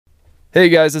Hey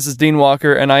guys, this is Dean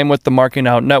Walker, and I'm with the Marking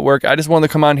Out Network. I just wanted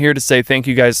to come on here to say thank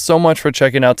you guys so much for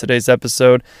checking out today's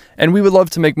episode, and we would love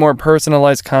to make more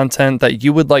personalized content that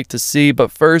you would like to see, but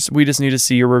first, we just need to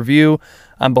see your review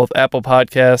on both Apple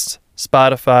Podcasts,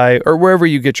 Spotify, or wherever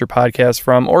you get your podcasts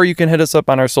from, or you can hit us up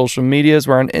on our social medias.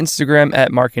 We're on Instagram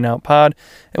at MarkingOutPod,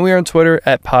 and we are on Twitter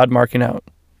at PodMarkingOut.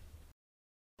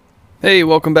 Hey,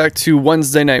 welcome back to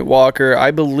Wednesday Night Walker.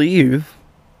 I believe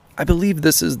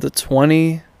this is the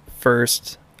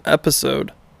 21st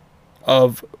episode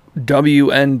of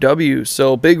WNW.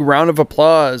 So big round of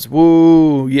applause.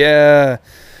 Woo, yeah.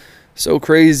 So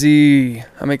crazy.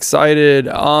 I'm excited.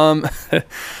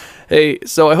 Hey,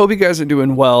 so I hope you guys are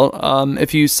doing well.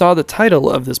 If you saw the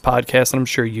title of this podcast, and I'm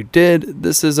sure you did,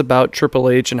 this is about Triple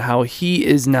H and how he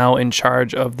is now in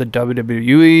charge of the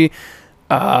WWE,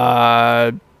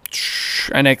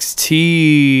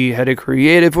 NXT, head of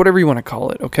creative, whatever you want to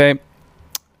call it, okay?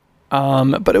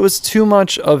 But it was too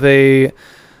much of a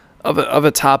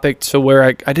topic to where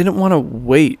I didn't want to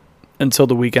wait until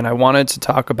the weekend. I wanted to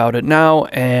talk about it now,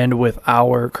 and with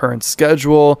our current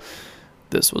schedule,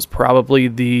 this was probably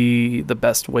the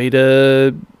best way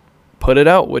to put it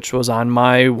out, which was on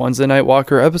my Wednesday Night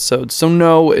Walker episode. So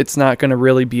no, it's not going to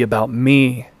really be about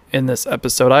me in this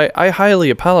episode. I highly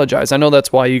apologize. I know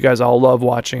that's why you guys all love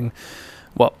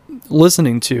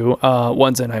listening to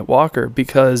Wednesday Night Walker,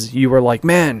 because you were like,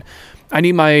 man, I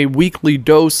need my weekly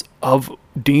dose of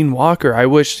Dean Walker. I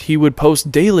wish he would post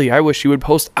daily. I wish he would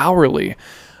post hourly.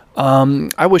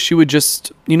 I wish he would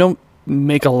just,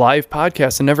 make a live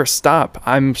podcast and never stop.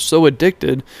 I'm so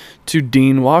addicted to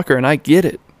Dean Walker, and I get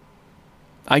it.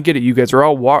 You guys are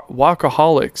all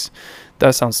walkaholics.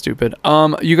 That sounds stupid.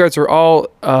 You guys are all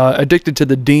addicted to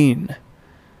the Dean.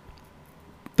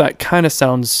 That kind of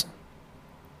sounds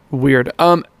weird.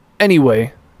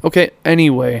 Anyway.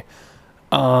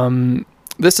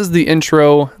 This is the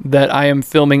intro that I am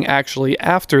filming actually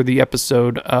after the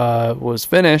episode was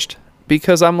finished,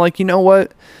 because I'm like, you know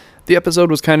what? The episode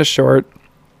was kind of short.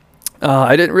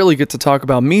 I didn't really get to talk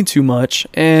about me too much,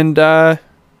 and I'm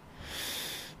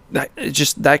not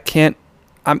going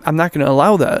to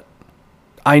allow that.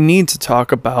 I need to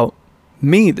talk about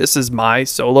me. This is my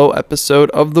solo episode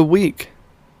of the week.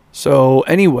 So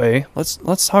anyway,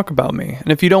 let's talk about me.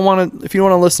 And if you don't want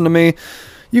to listen to me,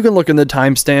 you can look in the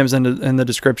timestamps in the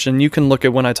description. You can look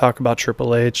at when I talk about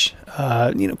Triple H.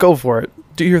 Go for it.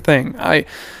 Do your thing. I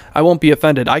won't be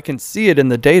offended. I can see it in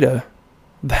the data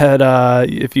that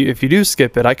if you do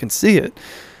skip it, I can see it.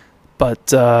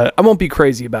 But I won't be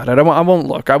crazy about it. I won't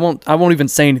look. I won't even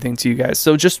say anything to you guys.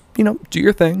 So just do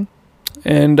your thing.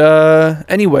 And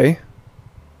anyway,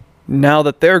 now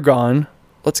that they're gone,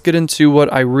 let's get into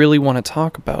what I really want to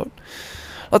talk about.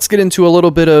 Let's get into a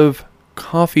little bit of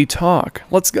coffee talk.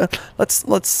 Let's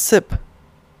sip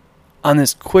on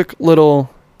this quick little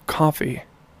coffee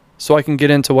so I can get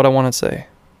into what I want to say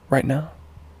right now.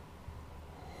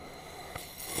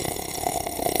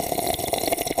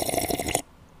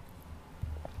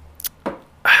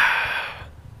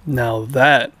 Now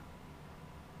that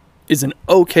is an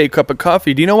okay cup of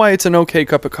coffee. Do you know why it's an okay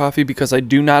cup of coffee? Because I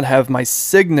do not have my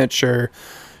signature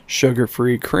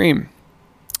sugar-free cream.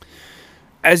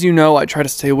 As you know, I try to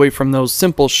stay away from those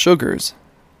simple sugars.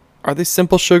 Are they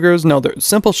simple sugars? No,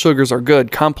 simple sugars are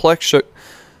good. Complex sugar.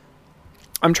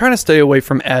 I'm trying to stay away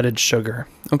from added sugar.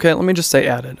 Okay, let me just say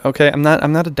added. Okay, I'm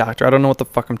not a doctor. I don't know what the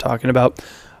fuck I'm talking about.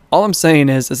 All I'm saying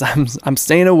is I'm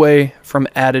staying away from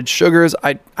added sugars.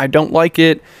 I don't like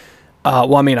it. I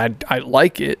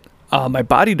like it. My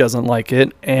body doesn't like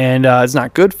it, and it's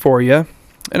not good for you.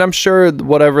 And I'm sure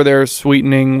whatever they're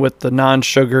sweetening with the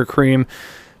non-sugar cream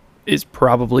is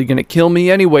probably going to kill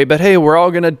me anyway. But hey, we're all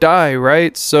going to die,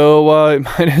 right? So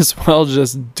might as well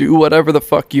just do whatever the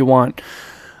fuck you want.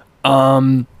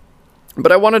 But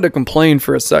I wanted to complain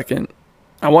for a second.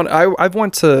 I've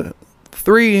went to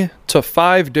 3 to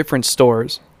 5 different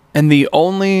stores, and the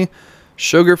only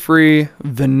sugar-free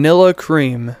vanilla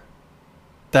cream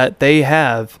that they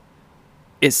have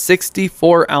is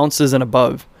 64 ounces and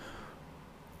above.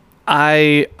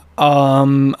 I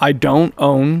don't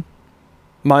own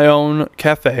my own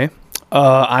cafe.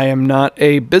 I am not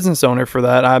a business owner for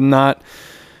that. I'm not,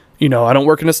 I don't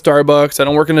work in a Starbucks. I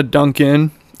don't work in a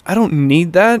Dunkin'. I don't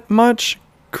need that much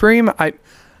cream. I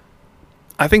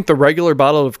think the regular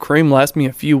bottle of cream lasts me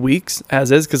a few weeks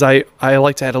as is, because I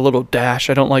like to add a little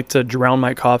dash. I don't like to drown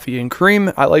my coffee in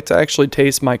cream. I like to actually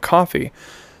taste my coffee.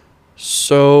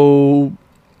 So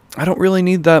I don't really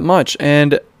need that much.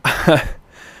 And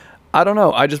I don't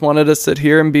know. I just wanted to sit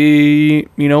here and be,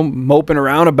 moping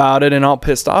around about it and all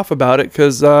pissed off about it,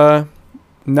 because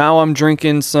now I'm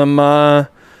drinking some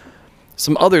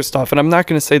some other stuff, and I'm not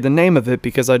going to say the name of it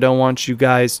because I don't want you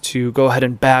guys to go ahead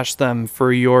and bash them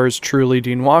for yours truly,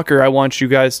 Dean Walker. I want you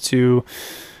guys to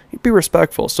be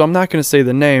respectful, so I'm not going to say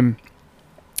the name,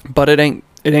 but it ain't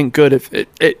good. If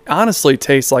it honestly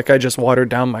tastes like I just watered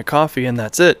down my coffee and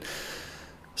that's it.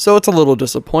 So it's a little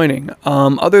disappointing.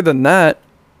 Other than that,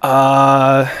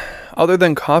 other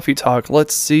than coffee talk,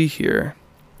 let's see here.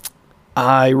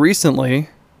 I recently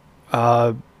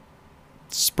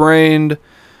sprained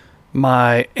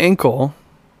my ankle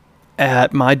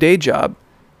at my day job.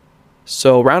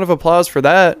 So round of applause for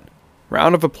that.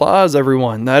 Round of applause,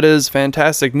 everyone. That is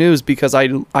fantastic news because I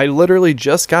literally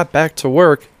just got back to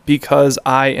work because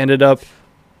I ended up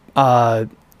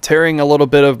tearing a little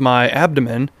bit of my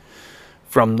abdomen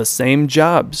from the same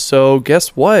job. So guess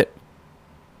what?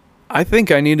 I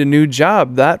think I need a new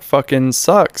job. That fucking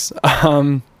sucks.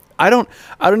 I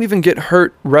don't even get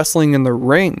hurt wrestling in the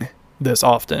ring this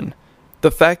often.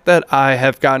 The fact that I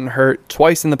have gotten hurt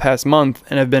twice in the past month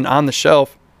and have been on the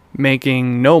shelf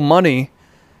making no money,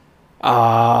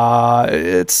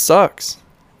 it sucks.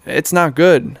 It's not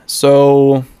good.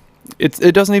 So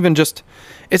it doesn't even just,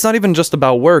 it's not even just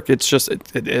about work. It's just,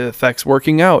 it affects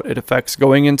working out. It affects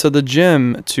going into the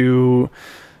gym to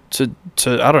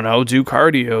I don't know, do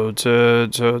cardio,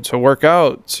 to work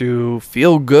out, to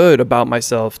feel good about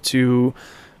myself, to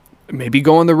maybe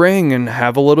go in the ring and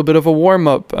have a little bit of a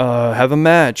warm-up, have a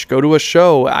match, go to a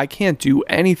show. I can't do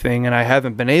anything, and I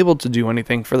haven't been able to do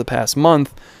anything for the past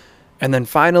month. And then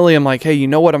finally I'm like, hey, you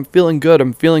know what? I'm feeling good.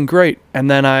 I'm feeling great.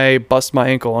 And then I bust my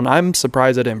ankle, and I'm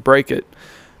surprised I didn't break it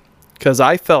because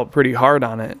I felt pretty hard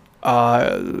on it.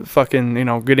 Fucking, you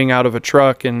know, getting out of a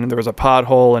truck and there was a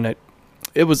pothole, and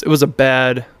it was a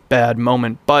bad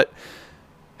moment. But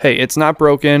hey, it's not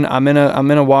broken. I'm in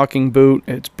a walking boot.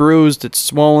 It's bruised. It's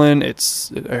swollen. It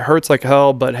hurts like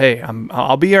hell. But hey,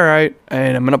 I'll be all right,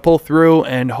 and I'm gonna pull through,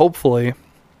 and hopefully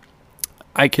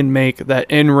I can make that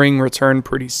in-ring return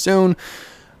pretty soon.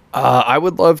 I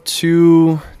would love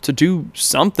to do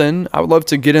something. I would love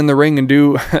to get in the ring and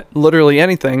do literally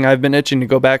anything. I've been itching to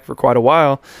go back for quite a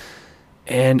while,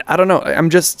 and I don't know.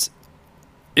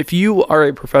 If you are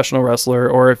a professional wrestler,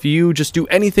 or if you just do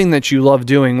anything that you love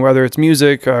doing, whether it's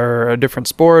music or a different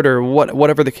sport or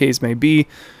whatever the case may be,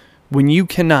 when you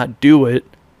cannot do it,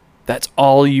 that's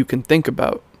all you can think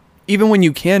about. Even when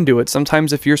you can do it,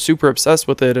 sometimes if you're super obsessed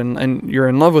with it and you're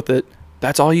in love with it,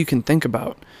 that's all you can think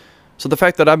about. So the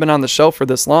fact that I've been on the shelf for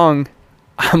this long,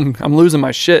 I'm losing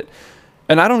my shit.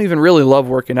 And I don't even really love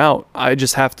working out. I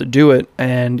just have to do it.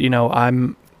 And,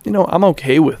 I'm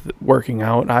okay with working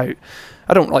out.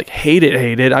 I don't like hate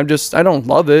it. I don't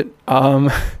love it.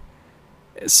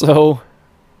 So,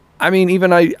 I mean,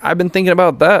 even I've been thinking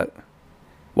about that.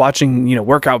 Watching,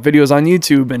 workout videos on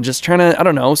YouTube and just trying to, I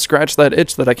don't know, scratch that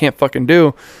itch that I can't fucking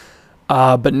do.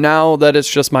 But now that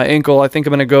it's just my ankle, I think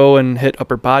I'm going to go and hit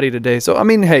upper body today. So, I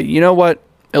mean, hey, you know what?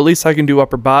 At least I can do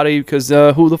upper body because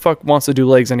who the fuck wants to do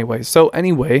legs anyway? So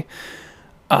anyway,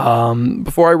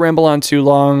 before I ramble on too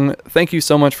long, thank you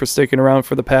so much for sticking around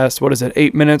for the past,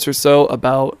 8 minutes or so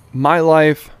about my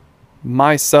life,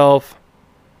 myself,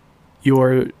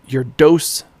 your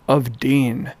dose of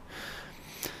Dean.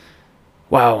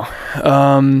 Wow.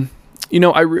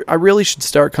 I really should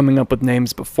start coming up with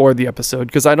names before the episode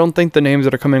because I don't think the names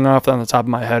that are coming off on the top of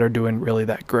my head are doing really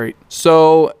that great.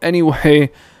 So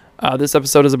anyway, this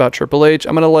episode is about Triple H.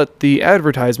 I'm going to let the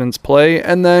advertisements play,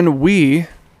 and then we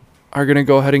are going to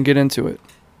go ahead and get into it.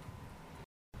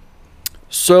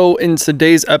 So in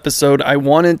today's episode, I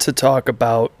wanted to talk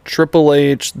about Triple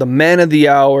H, the man of the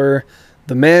hour,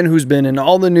 the man who's been in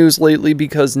all the news lately,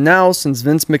 because now, since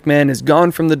Vince McMahon is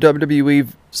gone from the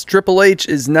WWE, Triple H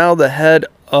is now the head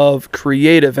of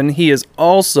creative, and he is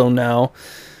also now,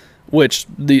 which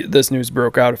this news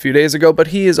broke out a few days ago, but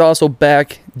he is also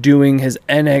back doing his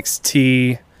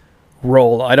NXT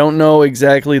role. I don't know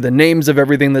exactly the names of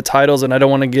everything, the titles, and I don't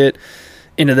want to get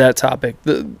into that topic.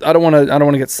 I don't want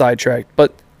to get sidetracked.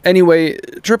 But anyway,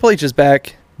 Triple H is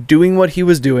back doing what he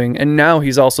was doing, and now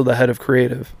he's also the head of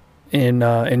creative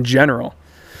in general.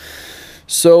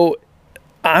 So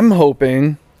I'm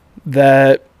hoping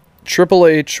that Triple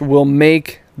H will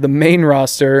make the main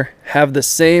roster have the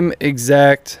same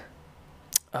exact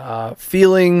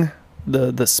feeling,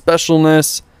 the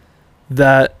specialness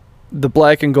that the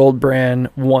black and gold brand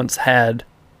once had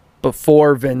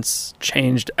before Vince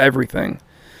changed everything.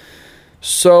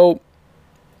 So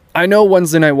I know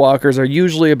Wednesday Night Walkers are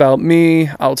usually about me.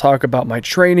 I'll talk about my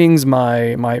trainings,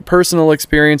 my personal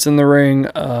experience in the ring.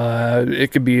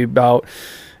 It could be about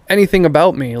anything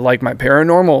about me, like my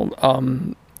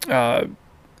paranormal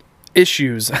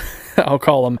issues, I'll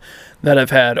call them. that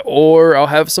I've had, or I'll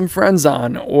have some friends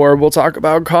on, or we'll talk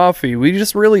about coffee. We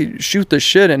just really shoot the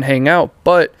shit and hang out.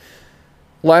 But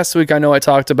last week, I know I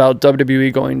talked about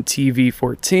WWE going TV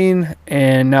 14,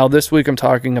 and now this week I'm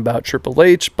talking about Triple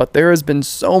H, but there has been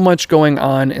so much going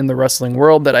on in the wrestling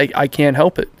world that I can't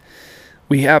help it.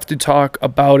 We have to talk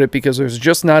about it because there's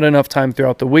just not enough time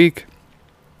throughout the week.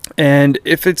 And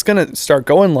if it's going to start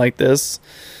going like this,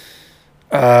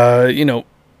 to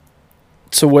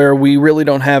where we really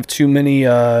don't have too many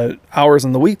hours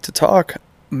in the week to talk,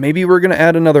 maybe we're going to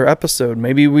add another episode.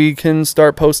 Maybe we can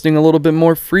start posting a little bit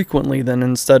more frequently than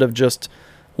instead of just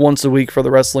once a week for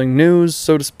the wrestling news,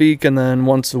 so to speak, and then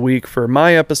once a week for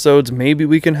my episodes. Maybe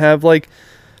we can have like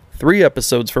 3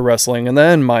 episodes for wrestling and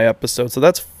then my episode. So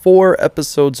that's 4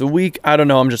 episodes a week. I don't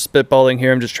know. I'm just spitballing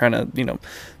here. I'm just trying to,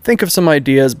 think of some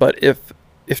ideas. But if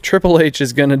Triple H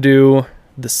is going to do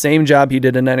the same job he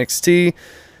did in NXT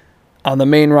on the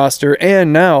main roster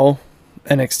and now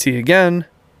NXT again,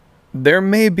 there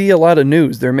may be a lot of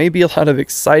news. There may be a lot of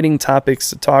exciting topics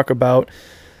to talk about.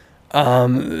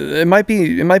 It might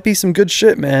be some good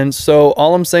shit, man. So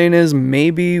all I'm saying is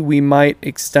maybe we might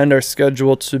extend our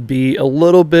schedule to be a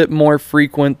little bit more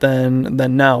frequent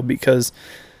than now, because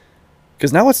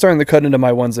now it's starting to cut into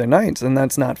my Wednesday nights, and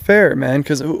that's not fair, man,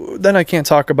 because then I can't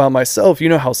talk about myself. You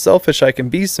know how selfish I can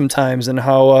be sometimes and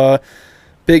how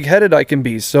big-headed I can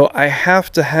be. So I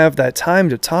have to have that time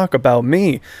to talk about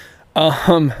me.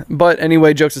 But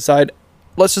anyway, jokes aside,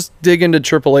 let's just dig into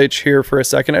Triple H here for a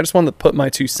second. I just wanted to put my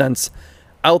 2 cents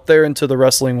out there into the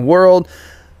wrestling world.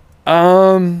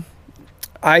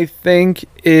 I think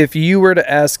if you were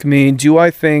to ask me, do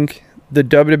I think the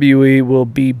WWE will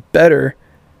be better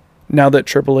now that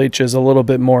Triple H is a little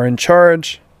bit more in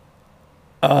charge?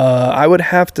 I would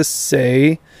have to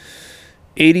say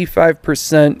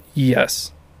 85%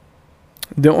 yes.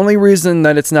 The only reason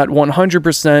that it's not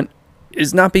 100%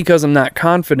 is not because I'm not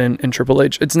confident in Triple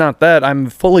H. It's not that. I'm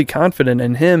fully confident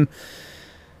in him.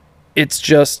 It's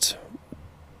just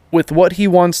with what he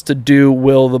wants to do,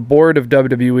 will the board of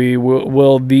WWE,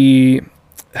 will the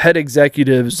head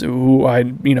executives, who I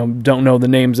don't know the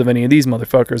names of any of these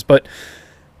motherfuckers, but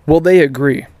will they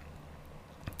agree?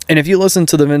 And if you listen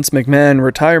to the Vince McMahon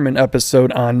retirement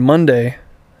episode on Monday,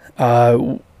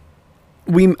 I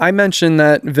mentioned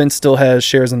that Vince still has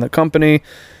shares in the company.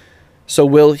 So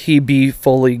will he be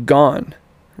fully gone,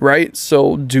 right?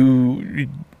 So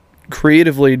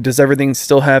creatively, does everything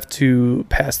still have to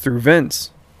pass through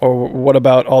Vince? Or what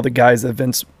about all the guys that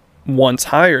Vince once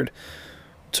hired,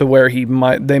 to where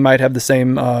they might have the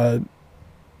same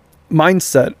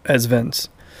mindset as Vince?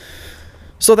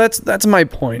 So that's my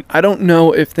point. I don't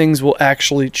know if things will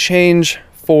actually change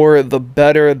for the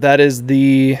better. That is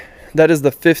the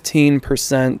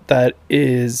 15% that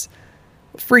is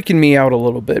freaking me out a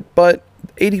little bit, but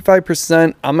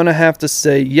 85%, I'm gonna have to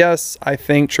say yes. I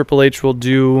think Triple H will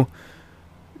do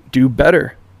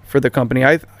better for the company.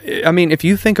 I mean, if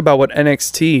you think about what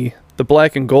NXT, the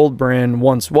black and gold brand,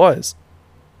 once was,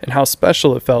 and how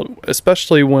special it felt,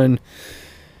 especially when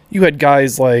you had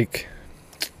guys like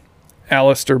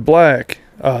Aleister Black,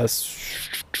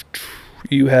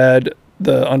 you had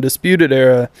the Undisputed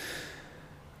Era,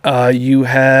 you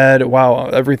had, wow,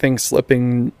 everything's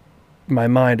slipping my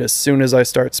mind as soon as I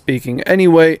start speaking.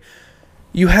 Anyway,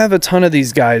 you have a ton of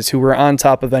these guys who were on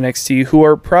top of NXT who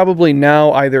are probably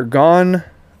now either gone,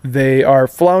 they are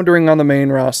floundering on the main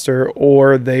roster,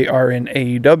 or they are in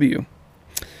AEW.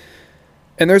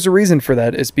 And there's a reason for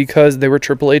that. It's because they were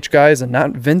Triple H guys and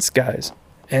not Vince guys.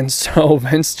 And so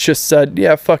Vince just said,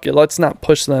 yeah, fuck it, let's not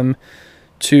push them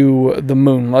to the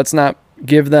moon. Let's not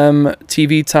give them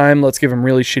TV time. Let's give them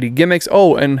really shitty gimmicks.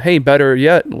 Oh, and hey, better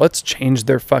yet, let's change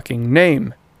their fucking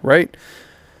name, right?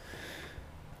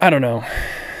 I don't know.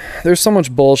 There's so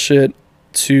much bullshit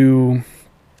to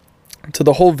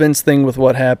the whole Vince thing with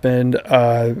what happened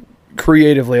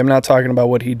creatively. I'm not talking about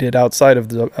what he did outside of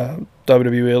the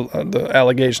WWE, the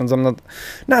allegations. I'm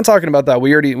not talking about that.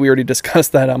 We already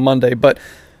discussed that on Monday, but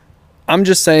I'm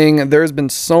just saying there's been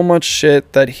so much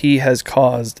shit that he has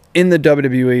caused in the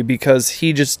WWE because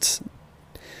he just,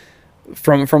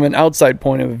 from an outside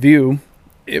point of view,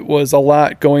 it was a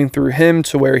lot going through him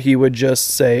to where he would just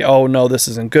say, oh no, this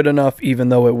isn't good enough, even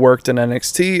though it worked in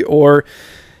NXT, or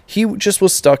he just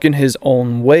was stuck in his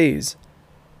own ways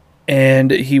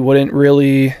and he wouldn't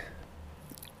really,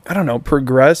 I don't know,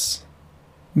 progress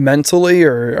mentally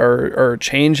or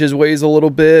change his ways a little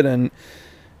bit and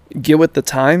get with the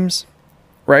times.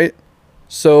 Right?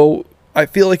 So I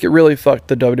feel like it really fucked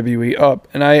the WWE up.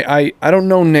 And I don't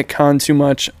know Nick Khan too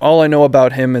much. All I know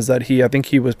about him is that I think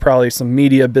he was probably some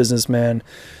media businessman.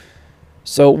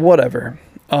 So whatever.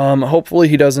 Hopefully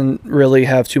he doesn't really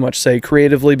have too much say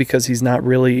creatively because he's not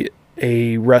really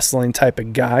a wrestling type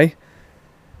of guy.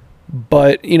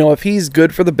 But, if he's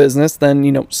good for the business,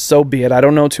 then, so be it. I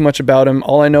don't know too much about him.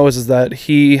 All I know is that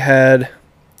he had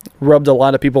rubbed a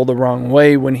lot of people the wrong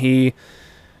way when he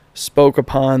spoke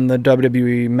upon the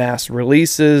WWE mass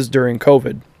releases during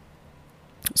COVID.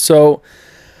 So,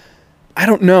 I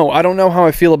don't know. I don't know how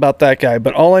I feel about that guy.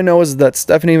 But all I know is that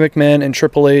Stephanie McMahon and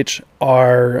Triple H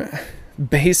are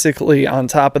basically on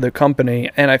top of the company.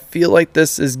 And I feel like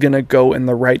this is going to go in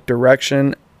the right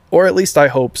direction. Or at least I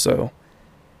hope so.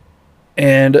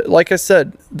 And like I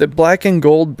said, the black and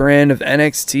gold brand of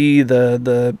NXT,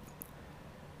 the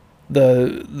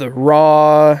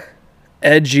raw,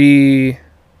 edgy,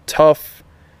 tough,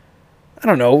 I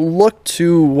don't know, look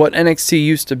to what NXT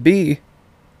used to be.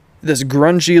 This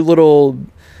grungy little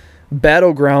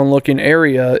battleground looking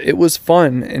area. It was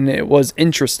fun and it was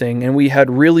interesting. And we had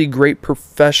really great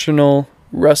professional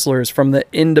wrestlers from the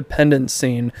independent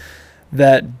scene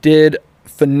that did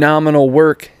phenomenal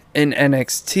work in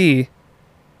NXT.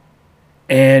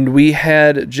 And we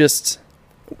had just,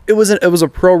 it was a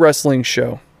pro wrestling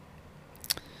show.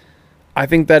 I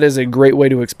think that is a great way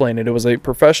to explain it. It was a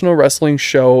professional wrestling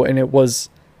show, and it was,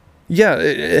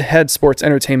 it had sports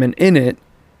entertainment in it.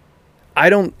 I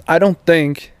don't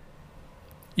think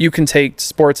you can take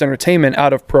sports entertainment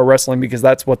out of pro wrestling because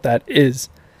that's what that is.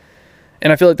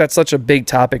 And I feel like that's such a big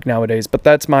topic nowadays, but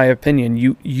that's my opinion.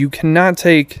 You cannot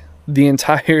take the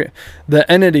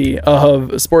entity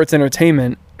of sports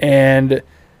entertainment and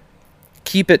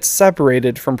keep it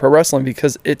separated from pro wrestling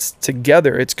because it's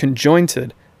together, it's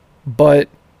conjointed. But,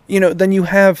 then you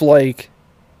have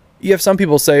some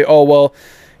people say, oh, well,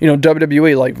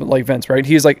 WWE, like Vince, right?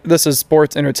 He's like, this is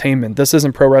sports entertainment. This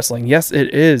isn't pro wrestling. Yes,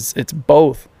 it is. It's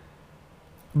both.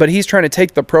 But he's trying to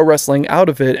take the pro wrestling out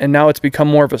of it, and now it's become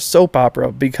more of a soap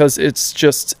opera because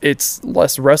it's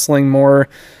less wrestling, more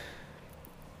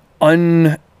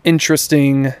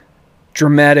uninteresting,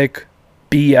 dramatic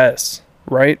BS,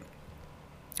 right?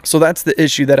 So that's the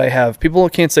issue that I have. People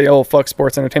can't say, oh, fuck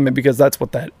sports entertainment, because that's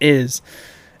what that is.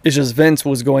 It's just Vince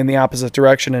was going the opposite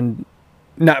direction and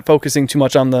not focusing too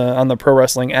much on the pro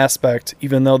wrestling aspect,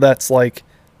 even though that's like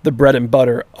the bread and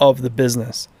butter of the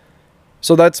business.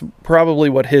 So that's probably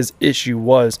what his issue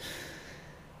was.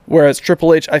 Whereas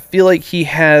Triple H, I feel like he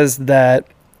has that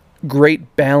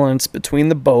great balance between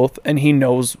the both, and he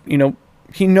knows,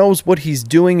 he knows what he's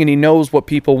doing, and he knows what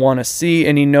people want to see,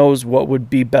 and he knows what would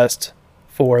be best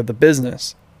for the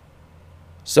business.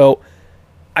 So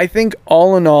I think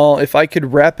all in all, if I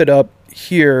could wrap it up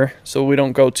here so we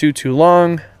don't go too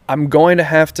long, I'm going to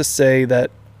have to say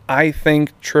that I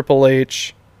think Triple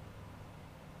H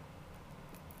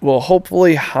will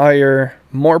hopefully hire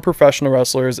more professional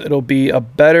wrestlers. It'll be a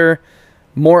better,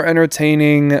 more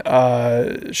entertaining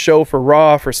show for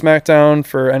Raw, for SmackDown,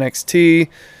 for NXT,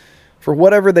 for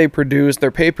whatever they produce, their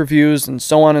pay-per-views and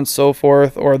so on and so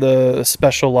forth, or the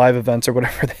special live events or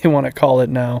whatever they want to call it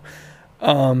now.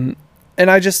 And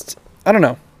I don't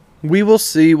know. We will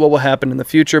see what will happen in the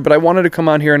future, but I wanted to come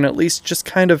on here and at least just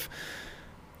kind of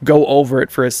go over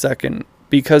it for a second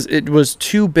because it was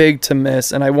too big to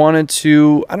miss, and I wanted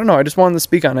to, I just wanted to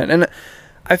speak on it. And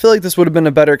I feel like this would have been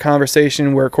a better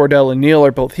conversation where Cordell and Neil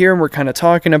are both here and we're kind of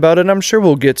talking about it. I'm sure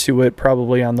we'll get to it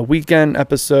probably on the weekend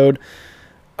episode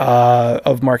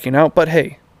of Marking Out. But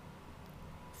hey,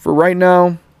 for right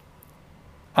now,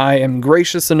 I am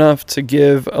gracious enough to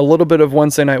give a little bit of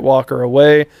Wednesday Night Walker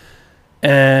away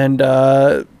and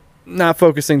not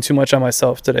focusing too much on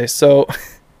myself today. So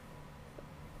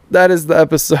that is the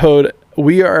episode.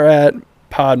 We are at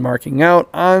Pod Marking Out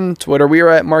on Twitter. We are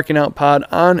at Marking Out Pod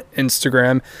on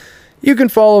Instagram. You can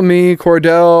follow me,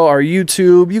 Cordell, our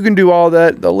YouTube. You can do all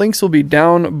that. The links will be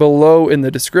down below in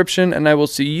the description, and I will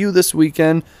see you this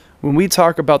weekend when we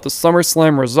talk about the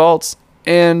SummerSlam results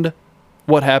and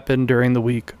what happened during the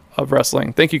week of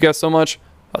wrestling. Thank you guys so much.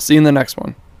 I'll see you in the next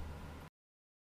one.